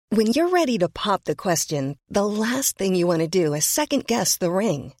When you're ready to pop the question, the last thing you want to do is second-guess the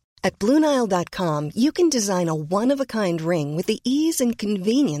ring. At BlueNile.com, you can design a one-of-a-kind ring with the ease and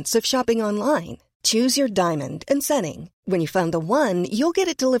convenience of shopping online. Choose your diamond and setting. When you find the one, you'll get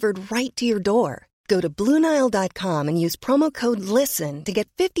it delivered right to your door. Go to BlueNile.com and use promo code LISTEN to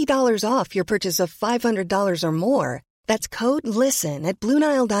get $50 off your purchase of $500 or more. That's code LISTEN at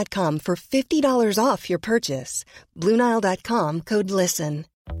BlueNile.com for $50 off your purchase. BlueNile.com, code LISTEN.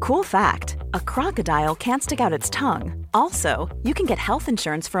 Cool fact, a crocodile can't stick out its tongue. Also, you can get health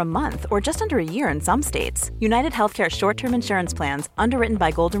insurance for a month or just under a year in some states. United Healthcare short-term insurance plans, underwritten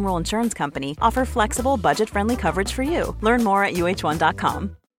by Golden Rule Insurance Company, offer flexible, budget-friendly coverage for you. Learn more at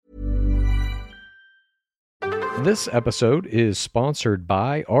UH1.com. This episode is sponsored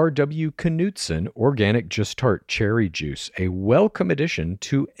by R.W. Knutson Organic Just Tart Cherry Juice, a welcome addition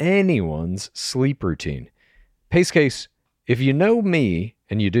to anyone's sleep routine. Pace Case, if you know me,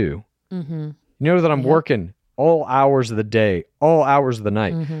 and you do, you know that I'm working all hours of the day, all hours of the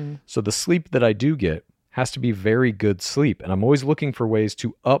night. So the sleep that I do get has to be very good sleep, and I'm always looking for ways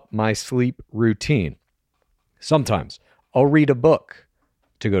to up my sleep routine. Sometimes I'll read a book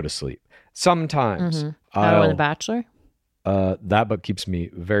to go to sleep. Sometimes I'll... The Bachelor? That book keeps me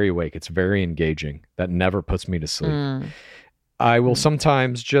very awake. It's very engaging. That never puts me to sleep. I will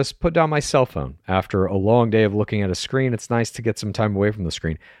sometimes just put down my cell phone after a long day of looking at a screen. It's nice to get some time away from the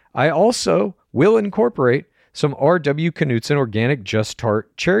screen. I also will incorporate some R.W. Knutson Organic Just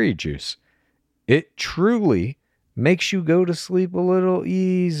Tart Cherry Juice. It truly makes you go to sleep a little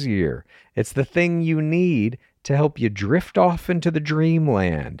easier. It's the thing you need to help you drift off into the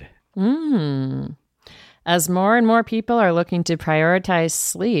dreamland. As more and more people are looking to prioritize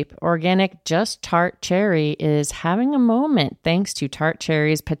sleep, Organic Just Tart Cherry is having a moment thanks to Tart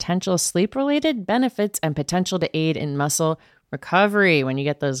Cherry's potential sleep-related benefits and potential to aid in muscle recovery when you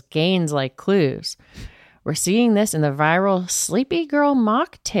get those gains like clues. We're seeing this in the viral Sleepy Girl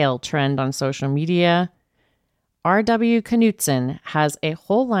mocktail trend on social media. R.W. Knutson has a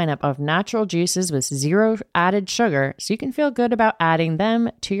whole lineup of natural juices with zero added sugar, so you can feel good about adding them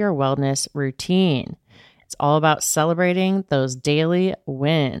to your wellness routine. It's all about celebrating those daily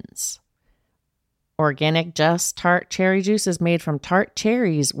wins. Organic Just Tart Cherry Juice is made from tart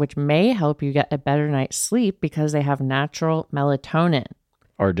cherries, which may help you get a better night's sleep because they have natural melatonin.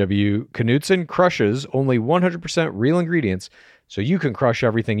 R.W. Knutson crushes only 100% real ingredients, so you can crush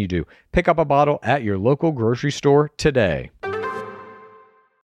everything you do. Pick up a bottle at your local grocery store today.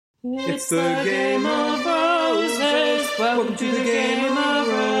 It's the Game of Roses. Welcome to the Game of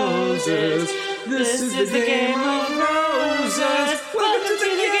Roses. This is the Game of Roses. Welcome to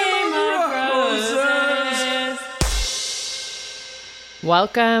the Game of Roses.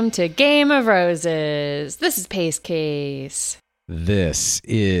 Welcome to Game of Roses. This is Pace Case. This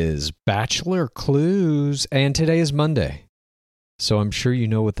is Bachelor Clues, and today is Monday. So I'm sure you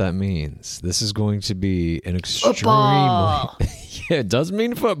know what that means. This is going to be an extremely... Yeah, it does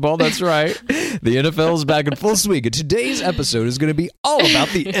mean football, that's right. The NFL is back in full swing, and today's episode is going to be all about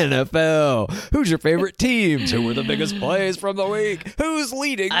the NFL. Who's your favorite teams? Who were the biggest plays from the week? Who's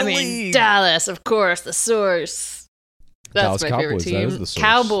leading the league? Dallas, of course, the source. That's Dallas my Cowboys, favorite that team. is the source.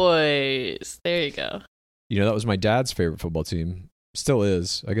 Cowboys. There you go. You know, that was my dad's favorite football team. Still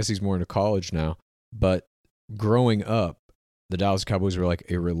is. I guess he's more into college now. But growing up, the Dallas Cowboys were like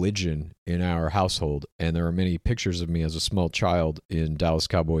a religion in our household, and there are many pictures of me as a small child in Dallas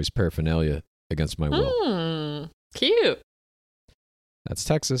Cowboys paraphernalia against my will. Cute. That's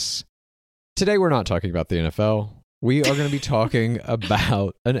Texas. Today we're not talking about the NFL. We are going to be talking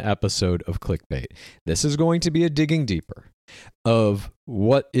about an episode of Clickbait. This is going to be a digging deeper of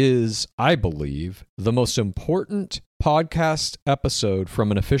what is, I believe, the most important podcast episode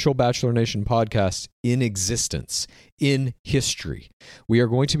from an official Bachelor Nation podcast in existence, in history. We are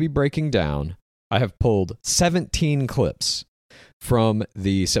going to be breaking down, I have pulled 17 clips from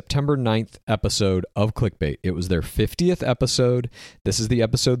the September 9th episode of Clickbait. It was their 50th episode. This is the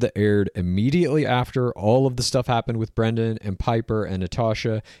episode that aired immediately after all of the stuff happened with Brendan and Piper and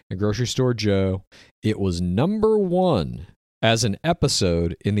Natasha and Grocery Store Joe. It was number one as an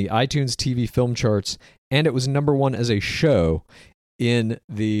episode in the iTunes TV film charts, and it was number one as a show in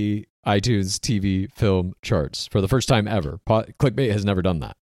the iTunes TV film charts for the first time ever. Clickbait has never done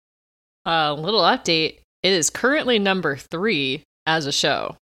that. A little update. It is currently number 3 as a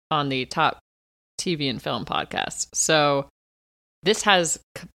show on the top TV and film podcast. So this has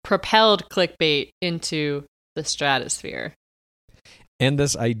propelled Clickbait into the stratosphere. And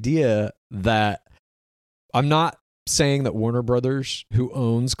this idea that I'm not saying that Warner Brothers, who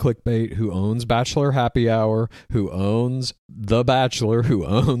owns Clickbait, who owns Bachelor Happy Hour, who owns The Bachelor, who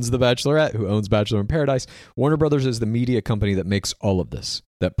owns The Bachelorette, who owns Bachelor in Paradise, Warner Brothers is the media company that makes all of this,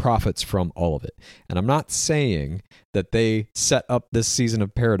 that profits from all of it. And I'm not saying that they set up this season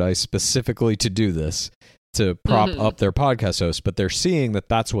of Paradise specifically to do this, to prop up their podcast hosts, but they're seeing that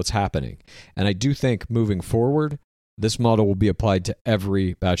that's what's happening. And I do think moving forward, this model will be applied to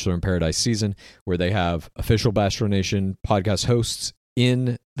every Bachelor in Paradise season, where they have official Bachelor Nation podcast hosts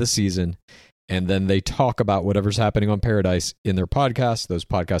in the season, and then they talk about whatever's happening on Paradise in their podcast. Those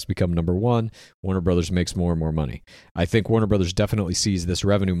podcasts become number one. Warner Brothers makes more and more money. I think Warner Brothers definitely sees this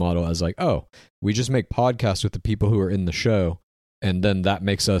revenue model as like, oh, we just make podcasts with the people who are in the show, and then that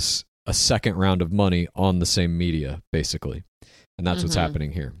makes us a second round of money on the same media, basically. And that's what's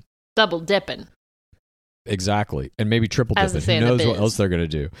happening here. Double dipping. Exactly. And maybe triple As dipping. they say Who in the knows what biz. else they're going to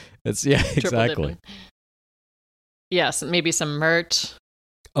do? It's exactly. Dipping. Yes, maybe some merch.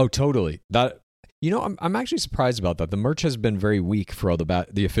 Oh, totally. That, I'm actually surprised about that. The merch has been very weak for all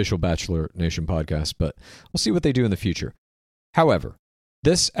the official Bachelor Nation podcasts, but we'll see what they do in the future. However,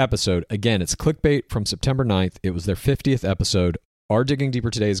 this episode, again, it's Clickbait from September 9th. It was their 50th episode. Our Digging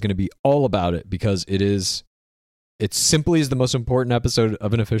Deeper today is going to be all about it because it simply is the most important episode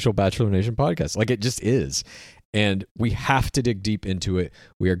of an official Bachelor Nation podcast. Like, it just is. And we have to dig deep into it.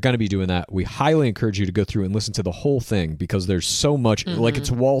 We are going to be doing that. We highly encourage you to go through and listen to the whole thing because there's so much, like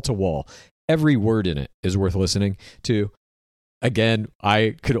it's wall to wall. Every word in it is worth listening to. Again,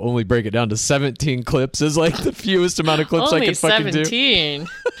 I could only break it down to 17 clips is like the fewest amount of clips I could fucking do. Only 17.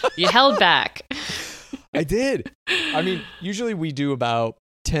 You held back. I did. I mean, usually we do about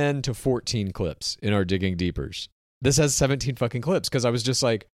 10 to 14 clips in our Digging Deepers. This has 17 fucking clips because I was just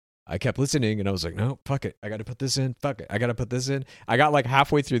like, I kept listening and I was like, no, fuck it. I got to put this in. Fuck it. I got to put this in. I got like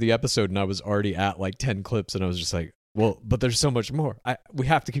halfway through the episode and I was already at like 10 clips and I was just like, well, but there's so much more. We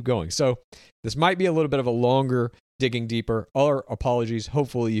have to keep going. So this might be a little bit of a longer Digging Deeper. All our apologies.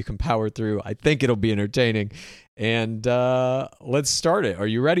 Hopefully you can power through. I think it'll be entertaining. And let's start it. Are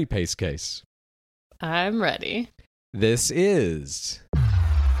you ready, Pace Case? I'm ready. This is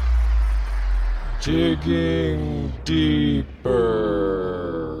Digging Deeper.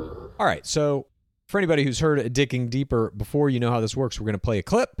 All right, so for anybody who's heard Digging Deeper before, you know how this works. We're going to play a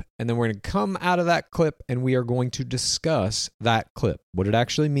clip, and then we're going to come out of that clip, and we are going to discuss that clip, what it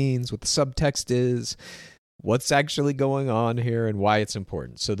actually means, what the subtext is, what's actually going on here, and why it's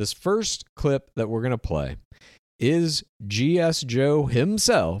important. So this first clip that we're going to play is GS Joe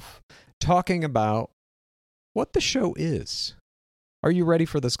himself talking about what the show is. Are you ready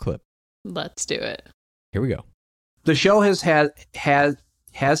for this clip? Let's do it. Here we go. The show has had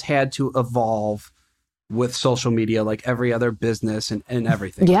to evolve with social media, like every other business and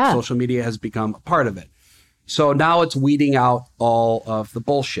everything. Yeah. Social media has become a part of it. So now it's weeding out all of the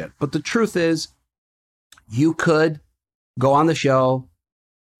bullshit. But the truth is, you could go on the show,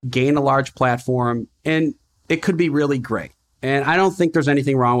 gain a large platform, and it could be really great. And I don't think there's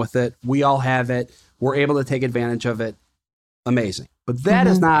anything wrong with it. We all have it. We're able to take advantage of it. Amazing. But that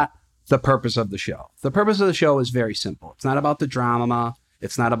is not the purpose of the show. The purpose of the show is very simple. It's not about the drama.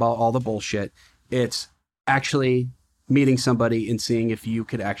 It's not about all the bullshit. It's actually meeting somebody and seeing if you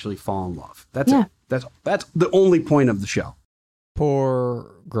could actually fall in love. That's it. That's the only point of the show.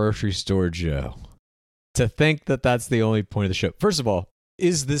 Poor grocery store Joe. To think that that's the only point of the show. First of all,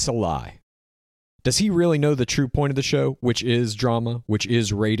 is this a lie? Does he really know the true point of the show, which is drama, which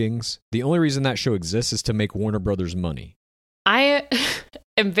is ratings? The only reason that show exists is to make Warner Brothers money. I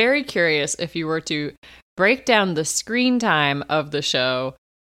am very curious if you were to break down the screen time of the show,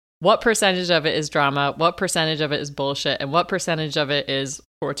 what percentage of it is drama, what percentage of it is bullshit, and what percentage of it is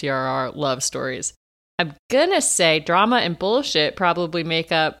 4TRR love stories. I'm gonna say drama and bullshit probably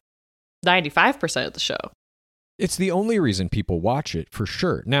make up 95% of the show. It's the only reason people watch it, for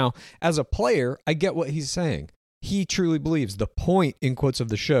sure. Now, as a player, I get what he's saying. He truly believes the point, in quotes, of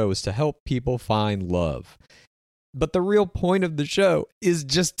the show is to help people find love. But the real point of the show is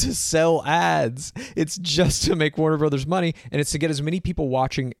just to sell ads. It's just to make Warner Brothers money, and it's to get as many people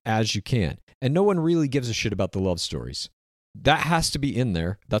watching as you can. And no one really gives a shit about the love stories. That has to be in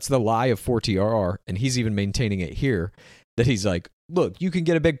there. That's the lie of 4TRR, and he's even maintaining it here, that he's like, look, you can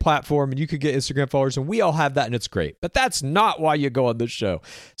get a big platform and you could get Instagram followers, and we all have that, and it's great. But that's not why you go on this show.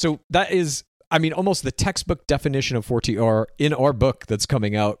 So that is, I mean, almost the textbook definition of 4TR in our book that's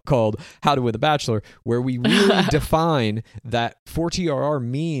coming out called How to Win the Bachelor, where we really define that 4TRR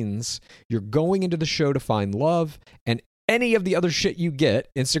means you're going into the show to find love, and any of the other shit you get,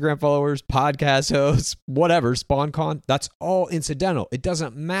 Instagram followers, podcast hosts, whatever, SpawnCon, that's all incidental. It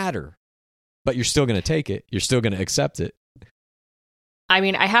doesn't matter. but you're still going to take it. You're still going to accept it. I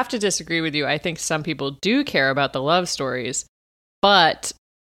mean, I have to disagree with you. I think some people do care about the love stories, but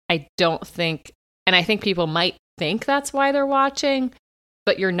I don't think, and I think people might think that's why they're watching,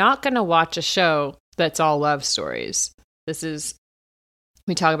 but you're not going to watch a show that's all love stories.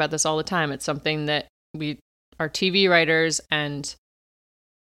 We talk about this all the time. It's something that we are TV writers, and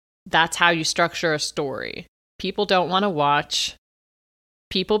that's how you structure a story. People don't want to watch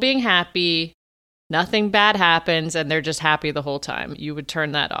people being happy, nothing bad happens, and they're just happy the whole time. You would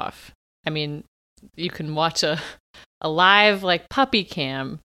turn that off. I mean, you can watch a live like puppy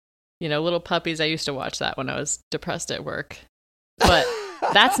cam, little puppies. I used to watch that when I was depressed at work, but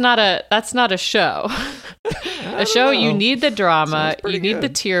that's not a show. A show, you need the drama, you need the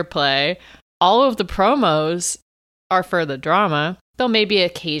tear play. All of the promos are for the drama. They'll maybe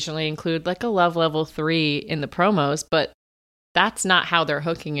occasionally include like a love level 3 in the promos, but that's not how they're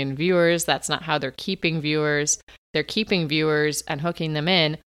hooking in viewers. That's not how they're keeping viewers. They're keeping viewers and hooking them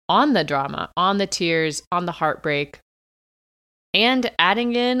in on the drama, on the tears, on the heartbreak, and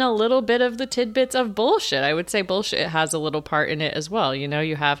adding in a little bit of the tidbits of bullshit. I would say bullshit has a little part in it as well.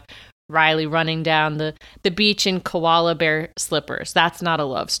 You have Riley running down the beach in koala bear slippers. That's not a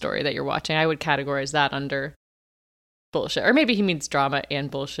love story that you're watching. I would categorize that under bullshit. Or maybe he means drama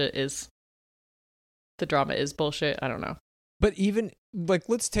and the drama is bullshit. I don't know. But even, like,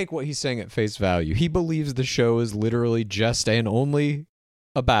 let's take what he's saying at face value. He believes the show is literally just and only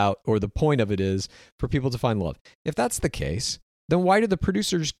about, or the point of it is, for people to find love. If that's the case, then why did the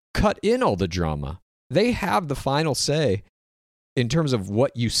producers cut in all the drama? They have the final say in terms of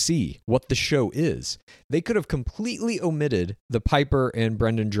what you see, what the show is. They could have completely omitted the Piper and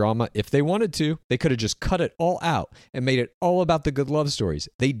Brendan drama if they wanted to. They could have just cut it all out and made it all about the good love stories.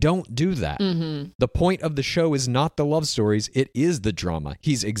 They don't do that. Mm-hmm. The point of the show is not the love stories. It is the drama.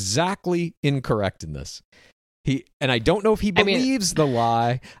 He's exactly incorrect in this. And I don't know if he believes the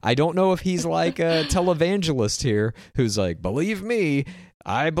lie. I don't know if he's like a televangelist here who's like, believe me,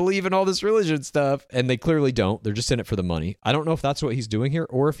 I believe in all this religion stuff. And they clearly don't. They're just in it for the money. I don't know if that's what he's doing here,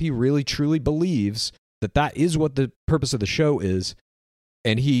 or if he really truly believes that is what the purpose of the show is.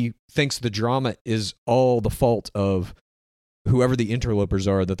 And he thinks the drama is all the fault of whoever the interlopers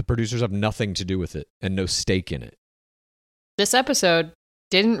are, that the producers have nothing to do with it and no stake in it. This episode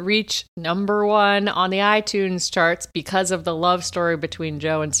didn't reach number 1 on the iTunes charts because of the love story between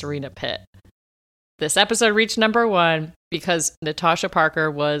Joe and Serena Pitt. This episode reached number 1 because Natasha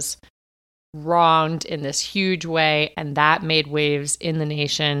Parker was wronged in this huge way, and that made waves in the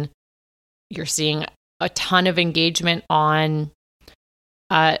nation. You're seeing a ton of engagement on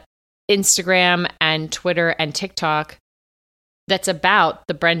Instagram and Twitter and TikTok that's about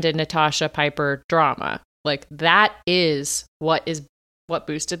the Brendan Natasha Piper drama. Like, that is what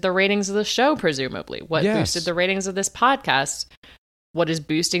boosted the ratings of the show, presumably. What boosted the ratings of this podcast. What is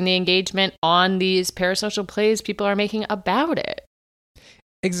boosting the engagement on these parasocial plays people are making about it.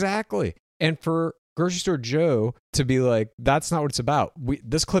 Exactly. And for Grocery Store Joe to be like, that's not what it's about.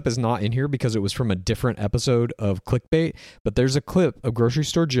 This clip is not in here because it was from a different episode of Clickbait, but there's a clip of Grocery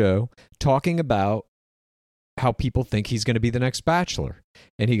Store Joe talking about how people think he's going to be the next Bachelor.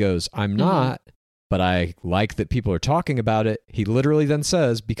 And he goes, I'm not, but I like that people are talking about it. He literally then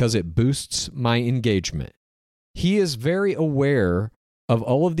says, because it boosts my engagement. He is very aware of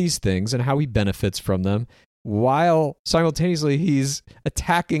all of these things and how he benefits from them, while simultaneously he's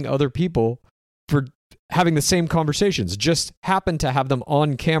attacking other people for having the same conversations, just happen to have them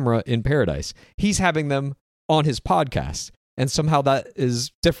on camera in Paradise. He's having them on his podcast, and somehow that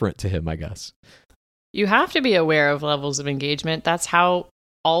is different to him, I guess. You have to be aware of levels of engagement. That's how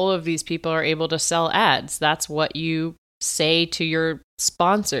all of these people are able to sell ads. That's what you say to your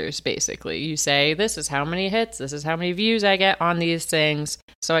sponsors, basically. You say, this is how many hits, this is how many views I get on these things,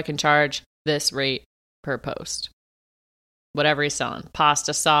 so I can charge this rate per post. Whatever he's selling.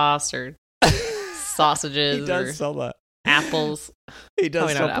 Pasta sauce or sausages. He does sell that. Apples. He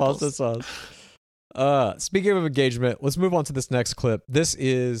does sell pasta sauce. Speaking of engagement, let's move on to this next clip. This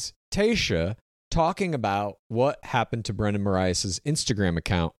is Tayshia talking about what happened to Brendan Marias' Instagram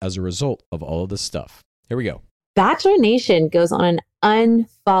account as a result of all of this stuff. Here we go. Bachelor Nation goes on an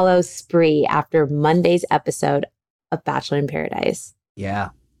unfollow spree after Monday's episode of Bachelor in Paradise. Yeah.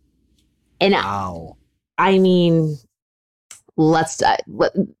 And wow. I mean,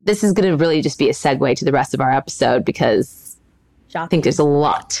 this is going to really just be a segue to the rest of our episode, because I think there's a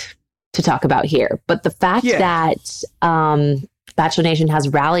lot to talk about here. But the fact that Bachelor Nation has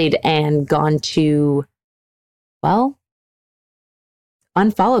rallied and gone to, well,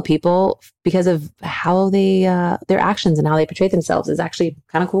 unfollow people because of how they their actions and how they portray themselves is actually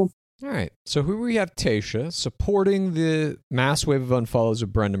kind of cool. All right. So here we have Tayshia supporting the mass wave of unfollows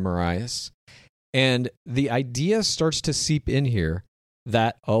of Brendan Marias. And the idea starts to seep in here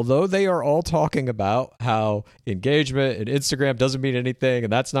that although they are all talking about how engagement and Instagram doesn't mean anything,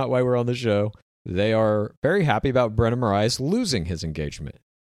 and that's not why we're on the show, they are very happy about Brendan Marias losing his engagement.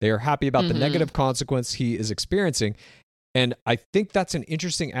 They are happy about the negative consequence he is experiencing. And I think that's an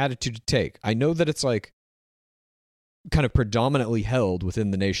interesting attitude to take. I know that it's like kind of predominantly held within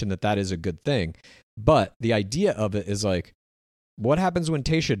the nation that is a good thing. But the idea of it is like, what happens when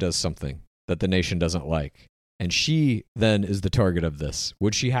Tayshia does something that the nation doesn't like? And she then is the target of this.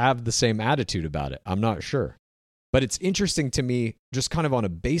 Would she have the same attitude about it? I'm not sure. But it's interesting to me, just kind of on a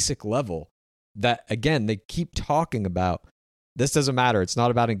basic level, that, again, they keep talking about this doesn't matter. It's not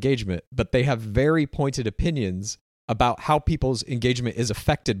about engagement. But they have very pointed opinions about how people's engagement is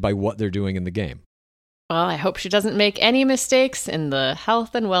affected by what they're doing in the game. Well, I hope she doesn't make any mistakes in the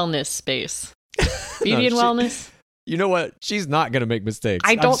health and wellness space. Beauty and wellness. You know what? She's not going to make mistakes.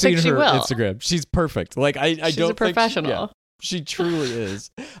 I don't think she will. Instagram. She's perfect. Like I She's don't a professional. Think she truly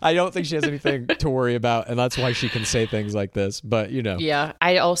is. I don't think she has anything to worry about, and that's why she can say things like this. But you know, yeah.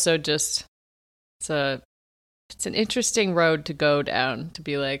 I also just it's an interesting road to go down to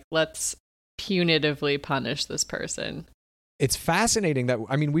be like, let's punitively punish this person. It's fascinating that,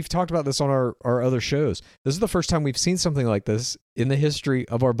 I mean, we've talked about this on our other shows. This is the first time we've seen something like this in the history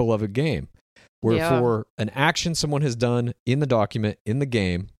of our beloved game, where for an action someone has done in the document, in the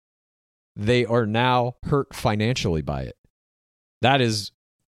game, they are now hurt financially by it. That is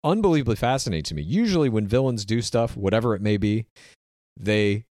unbelievably fascinating to me. Usually when villains do stuff, whatever it may be,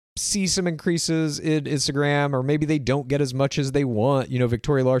 they see some increases in Instagram, or maybe they don't get as much as they want. You know,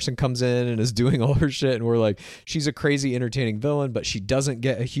 Victoria Larson comes in and is doing all her shit, and we're like, she's a crazy, entertaining villain, but she doesn't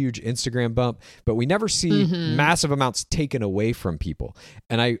get a huge Instagram bump. But we never see massive amounts taken away from people.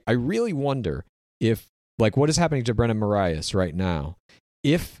 And I really wonder if, like, what is happening to Brendan Marias right now,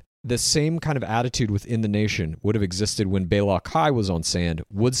 if the same kind of attitude within the nation would have existed when Baylock High was on sand,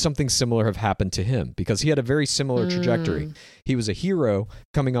 would something similar have happened to him? Because he had a very similar trajectory. He was a hero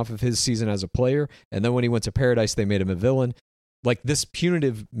coming off of his season as a player, and then when he went to Paradise, they made him a villain. Like, this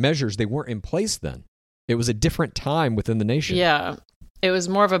punitive measures, they weren't in place then. It was a different time within the nation. Yeah. It was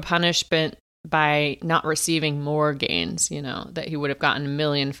more of a punishment by not receiving more gains, you know, that he would have gotten 1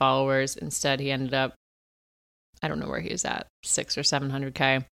 million followers. Instead, he ended up, I don't know where he was at, 600 or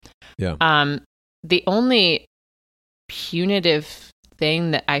 700K. Yeah. The only punitive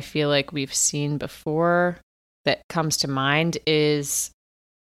thing that I feel like we've seen before that comes to mind is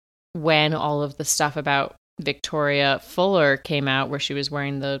when all of the stuff about Victoria Fuller came out, where she was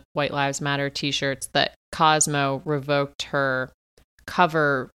wearing the White Lives Matter t-shirts, that Cosmo revoked her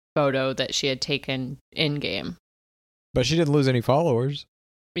cover photo that she had taken in-game. But she didn't lose any followers.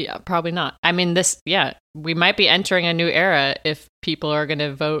 Yeah, probably not. I mean, we might be entering a new era if people are going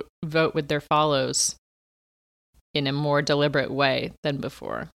to vote with their follows in a more deliberate way than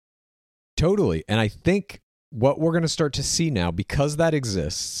before. Totally. And I think what we're going to start to see now, because that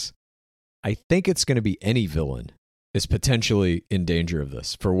exists, I think it's going to be any villain is potentially in danger of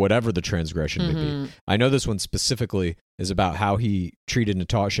this, for whatever the transgression may be. I know this one specifically is about how he treated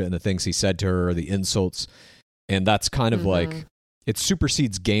Natasha and the things he said to her, the insults. And that's kind of like, it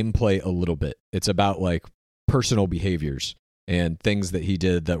supersedes gameplay a little bit. It's about like personal behaviors and things that he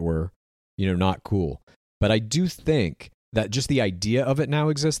did that were, you know, not cool. But I do think that just the idea of it now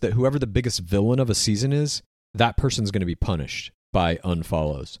exists, that whoever the biggest villain of a season is, that person's going to be punished by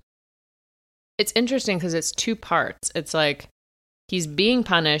unfollows. It's interesting because it's two parts. It's like he's being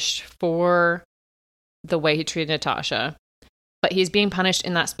punished for the way he treated Natasha, but he's being punished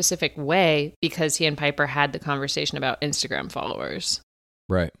in that specific way because he and Piper had the conversation about Instagram followers.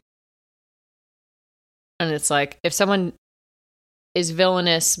 Right. And it's like, if someone is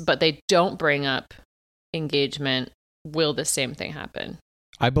villainous, but they don't bring up engagement, will the same thing happen?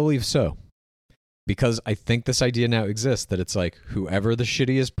 I believe so. Because I think this idea now exists that it's like, whoever the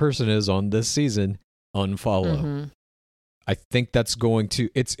shittiest person is on this season, unfollow. I think that's going to,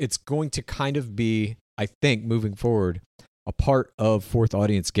 it's going to kind of be, I think, moving forward, a part of fourth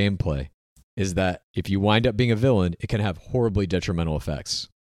audience gameplay is that if you wind up being a villain, it can have horribly detrimental effects.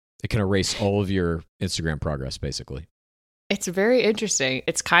 It can erase all of your Instagram progress, basically. It's very interesting.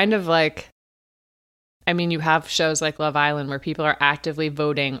 It's kind of like, I mean, you have shows like Love Island where people are actively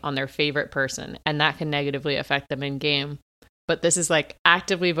voting on their favorite person, and that can negatively affect them in game. But this is like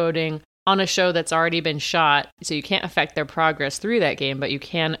actively voting on a show that's already been shot, so you can't affect their progress through that game, but you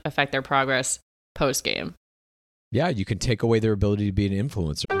can affect their progress post-game. Yeah, you can take away their ability to be an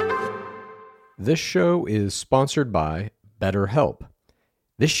influencer. This show is sponsored by BetterHelp.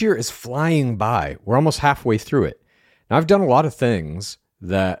 This year is flying by. We're almost halfway through it. Now, I've done a lot of things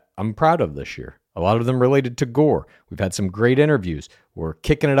that I'm proud of this year. A lot of them related to gore. We've had some great interviews. We're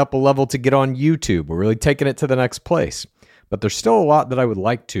kicking it up a level to get on YouTube. We're really taking it to the next place. But there's still a lot that I would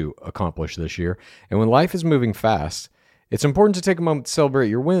like to accomplish this year. And when life is moving fast, it's important to take a moment to celebrate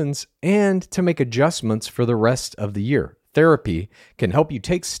your wins and to make adjustments for the rest of the year. Therapy can help you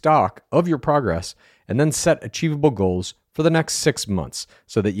take stock of your progress and then set achievable goals for the next 6 months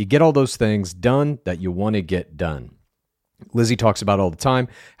so that you get all those things done that you want to get done. Lizzie talks about all the time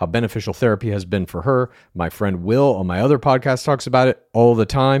how beneficial therapy has been for her. My friend Will on my other podcast talks about it all the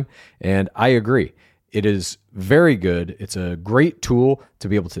time, and I agree. It is very good. It's a great tool to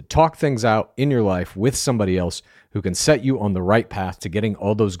be able to talk things out in your life with somebody else who can set you on the right path to getting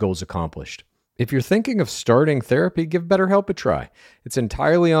all those goals accomplished. If you're thinking of starting therapy, give BetterHelp a try. It's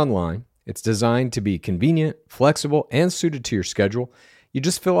entirely online. It's designed to be convenient, flexible, and suited to your schedule. You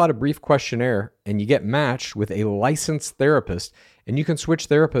just fill out a brief questionnaire and you get matched with a licensed therapist, and you can switch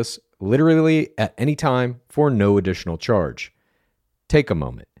therapists literally at any time for no additional charge. Take a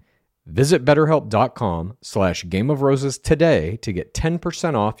moment. Visit BetterHelp.com/Game of Roses today to get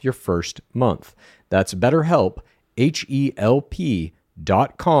 10% off your first month. That's BetterHelp,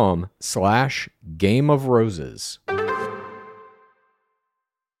 HELP.com/Game of Roses.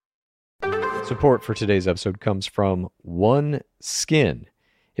 Support for today's episode comes from OneSkin.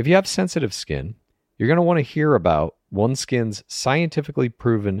 If you have sensitive skin, you're going to want to hear about OneSkin's scientifically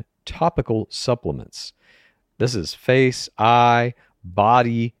proven topical supplements. This is face, eye,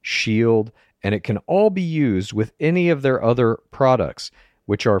 body, shield, and it can all be used with any of their other products,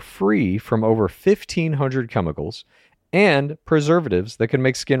 which are free from over 1,500 chemicals and preservatives that can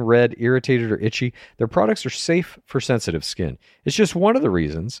make skin red, irritated, or itchy. Their products are safe for sensitive skin. It's just one of the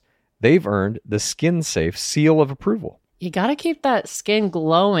reasons they've earned the Skin Safe seal of approval. You got to keep that skin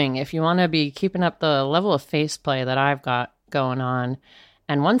glowing if you want to be keeping up the level of face play that I've got going on.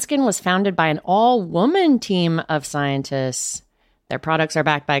 And OneSkin was founded by an all-woman team of scientists. Their products are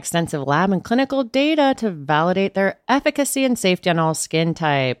backed by extensive lab and clinical data to validate their efficacy and safety on all skin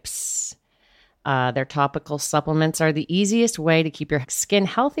types. Their topical supplements are the easiest way to keep your skin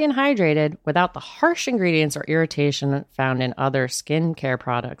healthy and hydrated without the harsh ingredients or irritation found in other skincare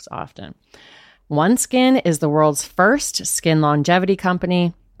products often. OneSkin is the world's first skin longevity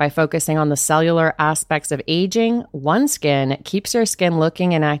company. By focusing on the cellular aspects of aging, OneSkin keeps your skin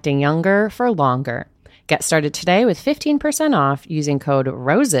looking and acting younger for longer. Get started today with 15% off using code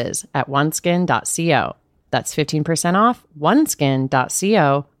ROSES at oneskin.co. That's 15% off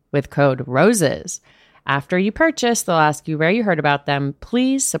oneskin.co with code ROSES. After you purchase, they'll ask you where you heard about them.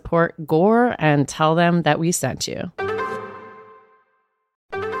 Please support Gore and tell them that we sent you.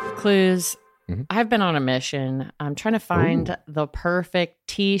 Clues. Mm-hmm. I've been on a mission. I'm trying to find the perfect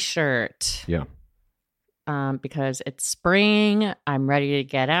t-shirt. Yeah. Because it's spring. I'm ready to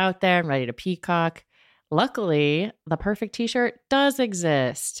get out there. I'm ready to peacock. Luckily, the perfect t-shirt does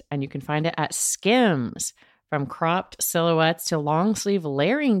exist, and you can find it at Skims. From cropped silhouettes to long sleeve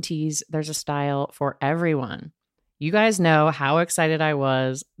layering tees, there's a style for everyone. You guys know how excited I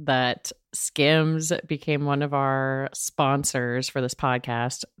was that Skims became one of our sponsors for this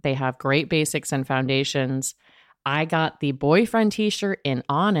podcast. They have great basics and foundations. I got the boyfriend t-shirt in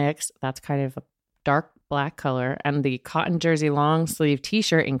onyx. That's kind of a dark black color, and the cotton jersey long sleeve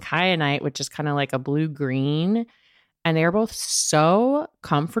t-shirt in kyanite, which is kind of like a blue green. And they are both so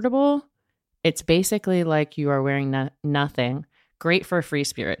comfortable. It's basically like you are wearing nothing. Great for free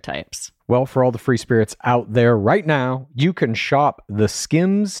spirit types. Well, for all the free spirits out there right now, you can shop the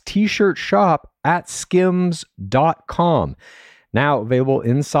Skims t-shirt shop at skims.com. Now available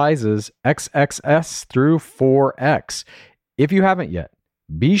in sizes XXS through 4X. If you haven't yet,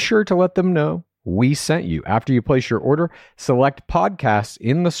 be sure to let them know we sent you. After you place your order, select podcasts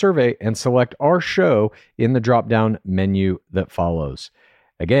in the survey and select our show in the drop-down menu that follows.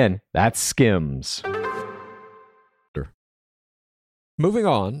 Again, that's Skims. Moving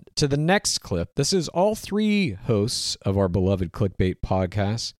on to the next clip. This is all three hosts of our beloved Clickbait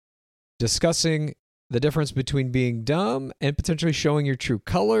podcast discussing the difference between being dumb and potentially showing your true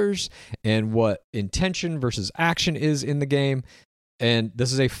colors and what intention versus action is in the game. And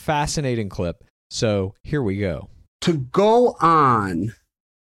this is a fascinating clip. So here we go. To go on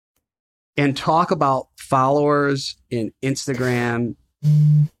and talk about followers in Instagram,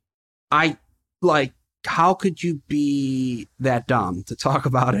 how could you be that dumb to talk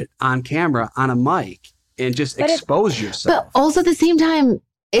about it on camera, on a mic, and just expose yourself? But also at the same time,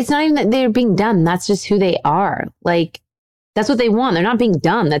 it's not even that they're being dumb. That's just who they are. Like, that's what they want. They're not being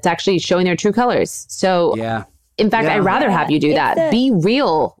dumb. That's actually showing their true colors. So yeah, In fact, I'd rather have you do that. Be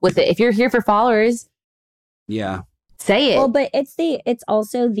real with it. If you're here for followers, say it. Well, but it's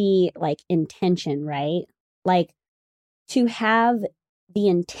also the like intention, right? Like to have the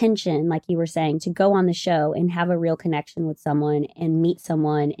intention, like you were saying, to go on the show and have a real connection with someone and meet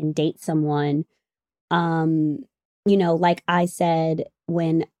someone and date someone. You know, like I said,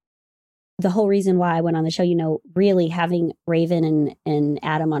 when the whole reason why I went on the show, you know, really having Raven and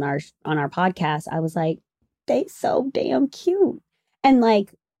Adam on our podcast, I was like, they so damn cute. And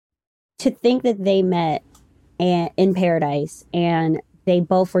like to think that they met in Paradise and they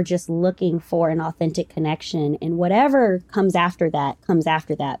both were just looking for an authentic connection, and whatever comes after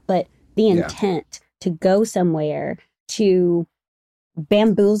that. But the intent to go somewhere, to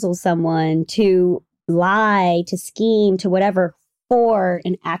bamboozle someone, to lie, to scheme, to whatever for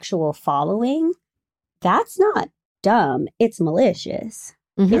an actual following, that's not dumb. It's malicious.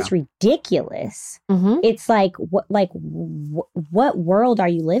 Mm-hmm. It's ridiculous. Mm-hmm. It's like what world are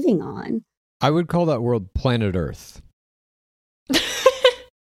you living on? I would call that world planet Earth.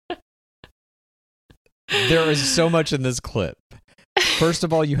 There is so much in this clip. First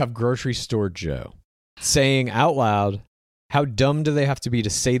of all, you have Grocery Store Joe saying out loud, how dumb do they have to be to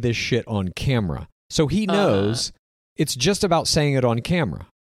say this shit on camera? So he knows it's just about saying it on camera.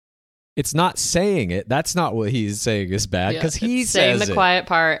 It's not saying it. That's not what he's saying is bad, because he says saying the quiet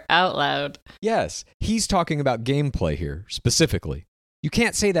part out loud. Yes, he's talking about gameplay here, specifically. You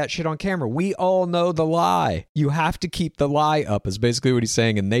can't say that shit on camera. We all know the lie. You have to keep the lie up, is basically what he's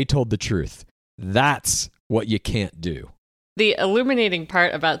saying, and they told the truth. That's what you can't do. The illuminating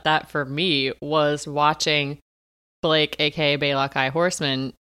part about that for me was watching Blake, aka Baylock Eye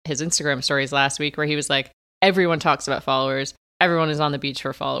Horseman, his Instagram stories last week, where he was like, everyone talks about followers. Everyone is on the beach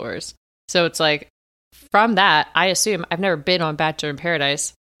for followers. So it's like, from that, I assume, I've never been on Bachelor in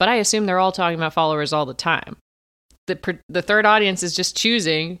Paradise, but I assume they're all talking about followers all the time. The third audience is just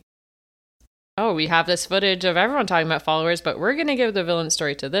choosing, oh, we have this footage of everyone talking about followers, but we're going to give the villain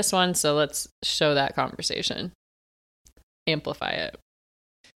story to this one, so let's show that conversation. Amplify it.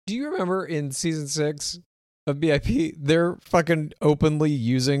 Do you remember in season 6 of BIP, they're fucking openly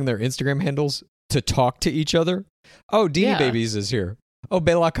using their Instagram handles to talk to each other? Oh, Deanie Babies is here. Oh,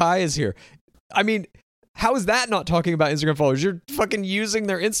 Belakai is here. I mean, how is that not talking about Instagram followers? You're fucking using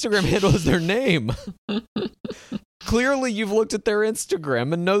their Instagram handle as their name. Clearly, you've looked at their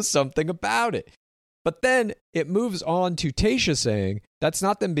Instagram and know something about it. But then it moves on to Tayshia saying, that's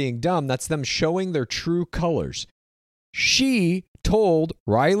not them being dumb, that's them showing their true colors. She told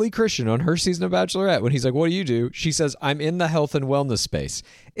Riley Christian on her season of Bachelorette, when he's like, what do you do? She says, I'm in the health and wellness space.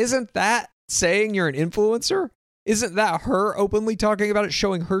 Isn't that saying you're an influencer? Isn't that her openly talking about it,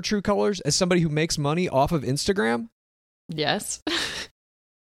 showing her true colors as somebody who makes money off of Instagram? Yes.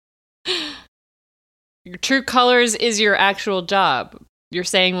 Your true colors is your actual job. You're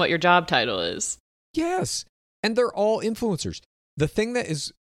saying what your job title is. Yes. And they're all influencers. The thing that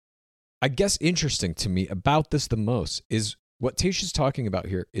is, I guess, interesting to me about this the most is what Tayshia's talking about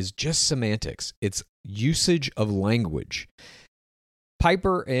here is just semantics. It's usage of language.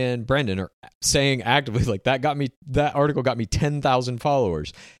 Piper and Brendan are saying actively, like, that article got me 10,000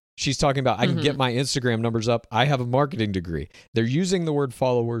 followers. She's talking about, I can get my Instagram numbers up. I have a marketing degree. They're using the word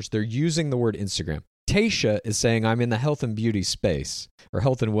followers. They're using the word Instagram. Tayshia is saying, I'm in the health and beauty space, or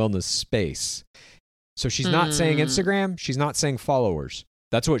health and wellness space. So she's not saying Instagram. She's not saying followers.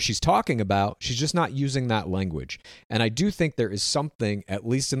 That's what she's talking about. She's just not using that language. And I do think there is something, at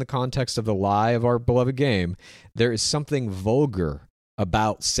least in the context of the lie of our beloved game, there is something vulgar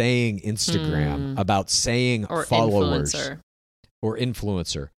about saying Instagram, about saying or followers, or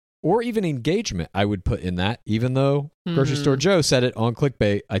influencer, or even engagement. I would put in that, even though Grocery Store Joe said it on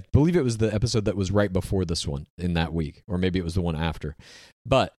Clickbait. I believe it was the episode that was right before this one in that week, or maybe it was the one after.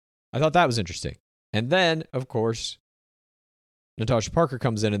 But I thought that was interesting. And then, of course, Natasha Parker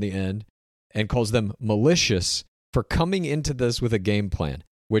comes in the end and calls them malicious for coming into this with a game plan,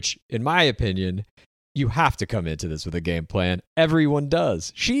 which, in my opinion, you have to come into this with a game plan. Everyone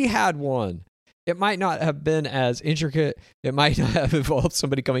does. She had one. It might not have been as intricate. It might not have involved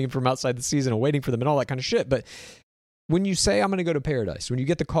somebody coming in from outside the season and waiting for them and all that kind of shit. But when you say, I'm going to go to Paradise, when you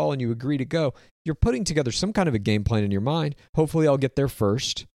get the call and you agree to go, you're putting together some kind of a game plan in your mind. Hopefully I'll get there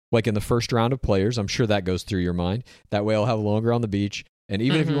first, like in the first round of players. I'm sure that goes through your mind. That way I'll have longer on the beach. And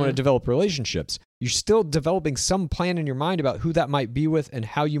even if you want to develop relationships, you're still developing some plan in your mind about who that might be with and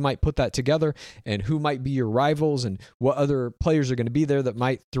how you might put that together and who might be your rivals and what other players are going to be there that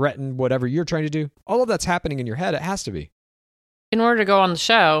might threaten whatever you're trying to do. All of that's happening in your head. It has to be. In order to go on the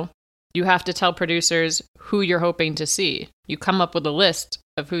show, you have to tell producers who you're hoping to see. You come up with a list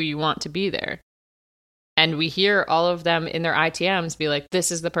of who you want to be there. And we hear all of them in their ITMs be like,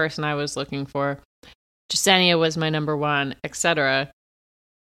 this is the person I was looking for. Jasenia was my number one, etc.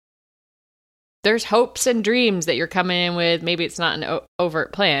 There's hopes and dreams that you're coming in with. Maybe it's not an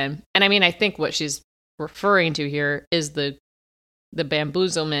overt plan. And I mean, I think what she's referring to here is the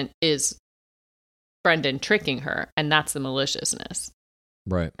bamboozlement is Brendan tricking her, and that's the maliciousness.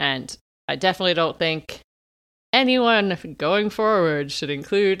 Right. And I definitely don't think anyone going forward should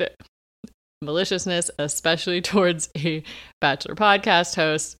include maliciousness, especially towards a Bachelor podcast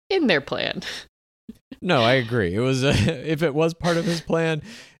host, in their plan. No, I agree. It was if it was part of his plan,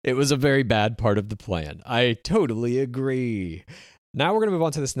 it was a very bad part of the plan. I totally agree. Now we're going to move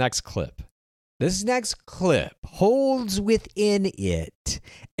on to this next clip. This next clip holds within it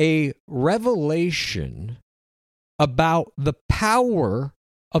a revelation about the power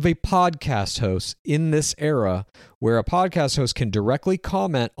of a podcast host in this era, where a podcast host can directly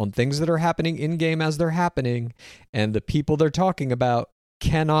comment on things that are happening in-game as they're happening, and the people they're talking about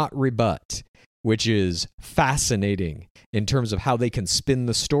cannot rebut, which is fascinating in terms of how they can spin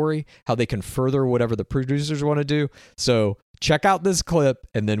the story, how they can further whatever the producers want to do. So check out this clip,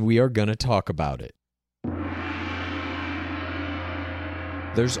 and then we are going to talk about it.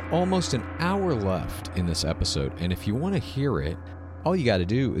 There's almost an hour left in this episode, and if you want to hear it, all you got to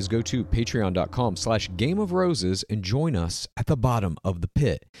do is go to patreon.com/Game of Roses and join us at the bottom of the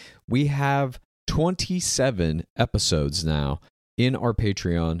pit. We have 27 episodes now in our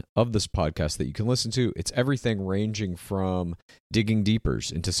Patreon of this podcast that you can listen to. It's everything ranging from digging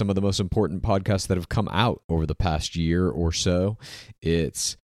deepers into some of the most important podcasts that have come out over the past year or so.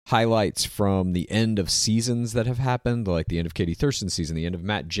 It's highlights from the end of seasons that have happened, like the end of Katie Thurston's season, the end of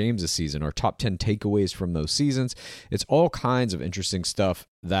Matt James' season, our top 10 takeaways from those seasons. It's all kinds of interesting stuff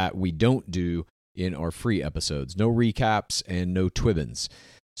that we don't do in our free episodes. No recaps and no twibbins.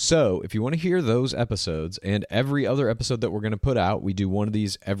 So if you want to hear those episodes and every other episode that we're going to put out, we do one of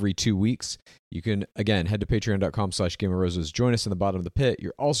these every 2 weeks. You can, again, head to patreon.com/Game of Roses. Join us in the bottom of the pit.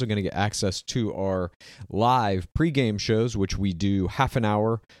 You're also going to get access to our live pregame shows, which we do half an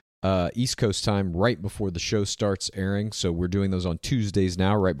hour East Coast time right before the show starts airing. So we're doing those on Tuesdays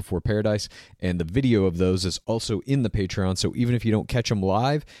now, right before Paradise. And the video of those is also in the Patreon. So even if you don't catch them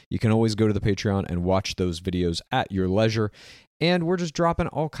live, you can always go to the Patreon and watch those videos at your leisure. And we're just dropping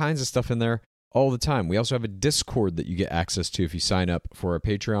all kinds of stuff in there all the time. We also have a Discord that you get access to if you sign up for our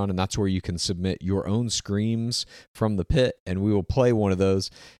Patreon, and that's where you can submit your own screams from the pit, and we will play one of those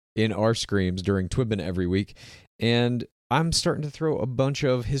in our screams during Twibbin every week. And I'm starting to throw a bunch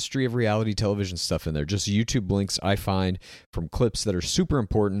of history of reality television stuff in there, just YouTube links I find from clips that are super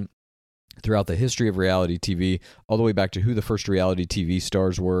important throughout the history of reality TV, all the way back to who the first reality TV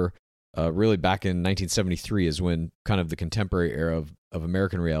stars were. Really back in 1973 is when kind of the contemporary era of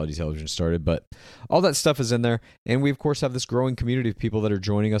American reality television started. But all that stuff is in there. And we, of course, have this growing community of people that are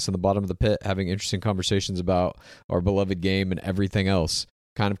joining us in the bottom of the pit, having interesting conversations about our beloved game and everything else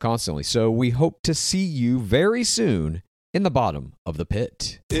kind of constantly. So we hope to see you very soon in the bottom of the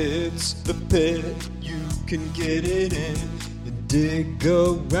pit. It's the pit, you can get it in and dig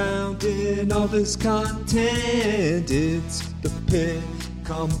around in all this content. It's the pit.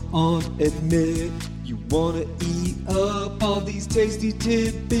 Come on, admit you wanna eat up all these tasty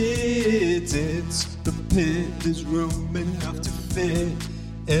tidbits. It's the pit, there's room enough to fit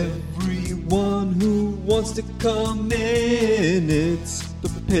everyone who wants to come in. It's the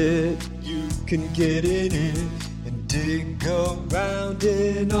pit, you can get it in and dig around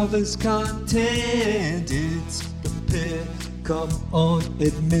in all this content. It's the pit, come on,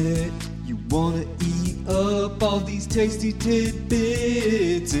 admit you wanna eat up all these tasty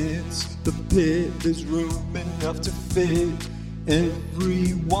tidbits. It's the pit, there's room enough to fit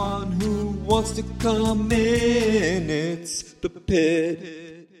everyone who wants to come in. It's the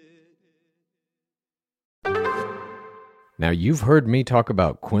pit. Now, you've heard me talk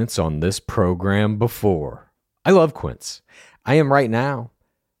about Quince on this program before. I love Quince. I am right now,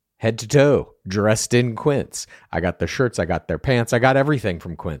 head to toe, dressed in Quince. I got their shirts, I got their pants, I got everything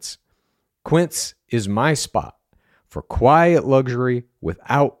from Quince. Quince is my spot for quiet luxury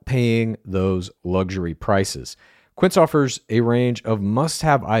without paying those luxury prices. Quince offers a range of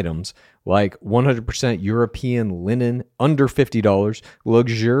must-have items like 100% European linen under $50,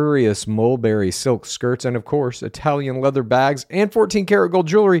 luxurious mulberry silk skirts, and of course, Italian leather bags and 14-karat gold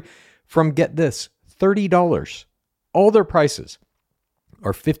jewelry from, get this, $30. All their prices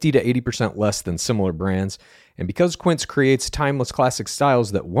are 50 to 80% less than similar brands. And because Quince creates timeless classic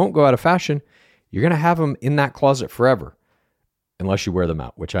styles that won't go out of fashion, you're going to have them in that closet forever. Unless you wear them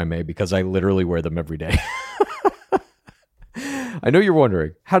out, which I may, because I literally wear them every day. I know you're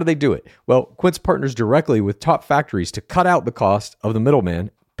wondering, how do they do it? Well, Quince partners directly with top factories to cut out the cost of the middleman,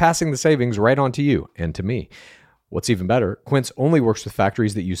 passing the savings right on to you and to me. What's even better, Quince only works with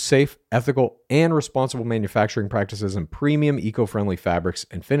factories that use safe, ethical, and responsible manufacturing practices and premium eco-friendly fabrics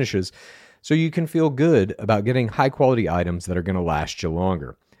and finishes, so you can feel good about getting high-quality items that are going to last you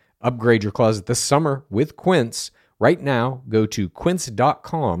longer. Upgrade your closet this summer with Quince. Right now, go to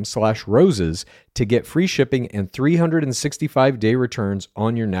quince.com/roses to get free shipping and 365-day returns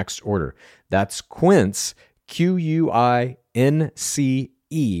on your next order. That's Quince,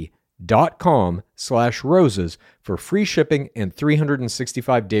 QUINCE.com/roses for free shipping and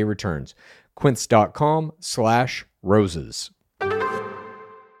 365-day returns. Quince.com/roses.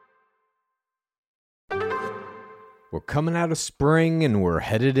 We're coming out of spring and we're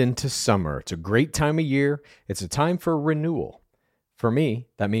headed into summer. It's a great time of year. It's a time for renewal. For me,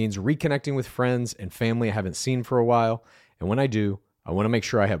 that means reconnecting with friends and family I haven't seen for a while. And when I do, I want to make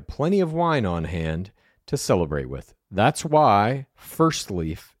sure I have plenty of wine on hand to celebrate with. That's why First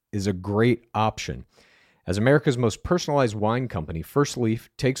Leaf is a great option. As America's most personalized wine company, First Leaf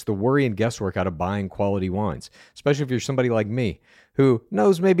takes the worry and guesswork out of buying quality wines, especially if you're somebody like me who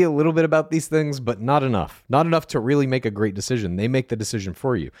knows maybe a little bit about these things, but not enough. Not enough to really make a great decision. They make the decision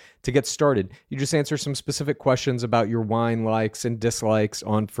for you. To get started, you just answer some specific questions about your wine likes and dislikes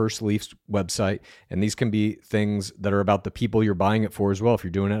on First Leaf's website, and these can be things that are about the people you're buying it for as well if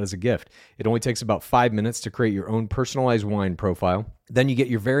you're doing it as a gift. It only takes about 5 minutes to create your own personalized wine profile. Then you get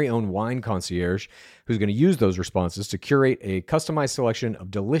your very own wine concierge who's going to use those responses to curate a customized selection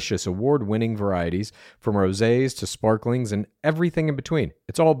of delicious award-winning varieties from rosés to sparklings and everything in between.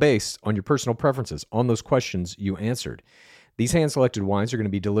 It's all based on your personal preferences, on those questions you answered. These hand-selected wines are going to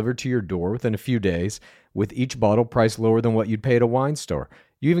be delivered to your door within a few days, with each bottle priced lower than what you'd pay at a wine store.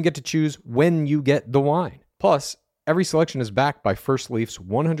 You even get to choose when you get the wine. Plus, every selection is backed by First Leaf's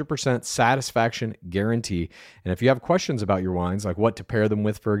 100% satisfaction guarantee. And if you have questions about your wines, like what to pair them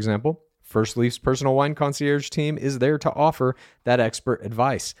with, for example, First Leaf's personal wine concierge team is there to offer that expert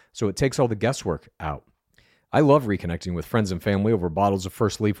advice. So it takes all the guesswork out. I love reconnecting with friends and family over bottles of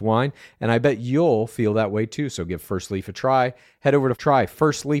First Leaf wine, and I bet you'll feel that way too. So give First Leaf a try. Head over to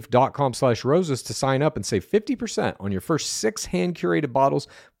tryfirstleaf.com/roses to sign up and save 50% on your first 6 hand-curated bottles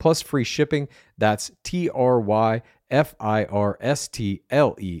plus free shipping. That's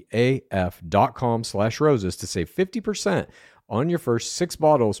tryfirstleaf.com/roses to save 50% on your first 6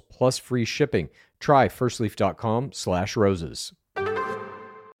 bottles plus free shipping. Try firstleaf.com/roses.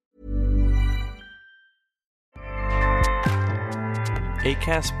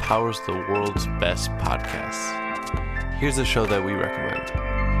 Acast powers the world's best podcasts. Here's a show that we recommend.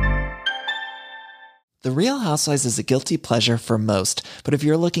 The Real Housewives is a guilty pleasure for most, but if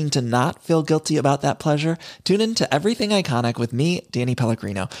you're looking to not feel guilty about that pleasure, tune in to Everything Iconic with me, Danny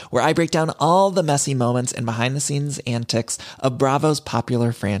Pellegrino, where I break down all the messy moments and behind-the-scenes antics of Bravo's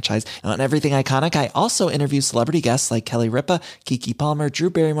popular franchise. And on Everything Iconic, I also interview celebrity guests like Kelly Ripa, Keke Palmer,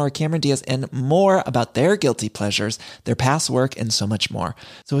 Drew Barrymore, Cameron Diaz, and more about their guilty pleasures, their past work, and so much more.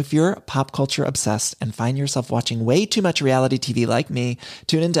 So if you're pop culture obsessed and find yourself watching way too much reality TV like me,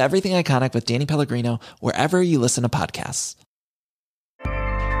 tune in to Everything Iconic with Danny Pellegrino, wherever you listen to podcasts.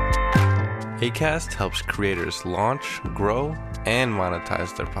 Acast helps creators launch, grow, and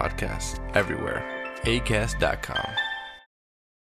monetize their podcasts everywhere. Acast.com.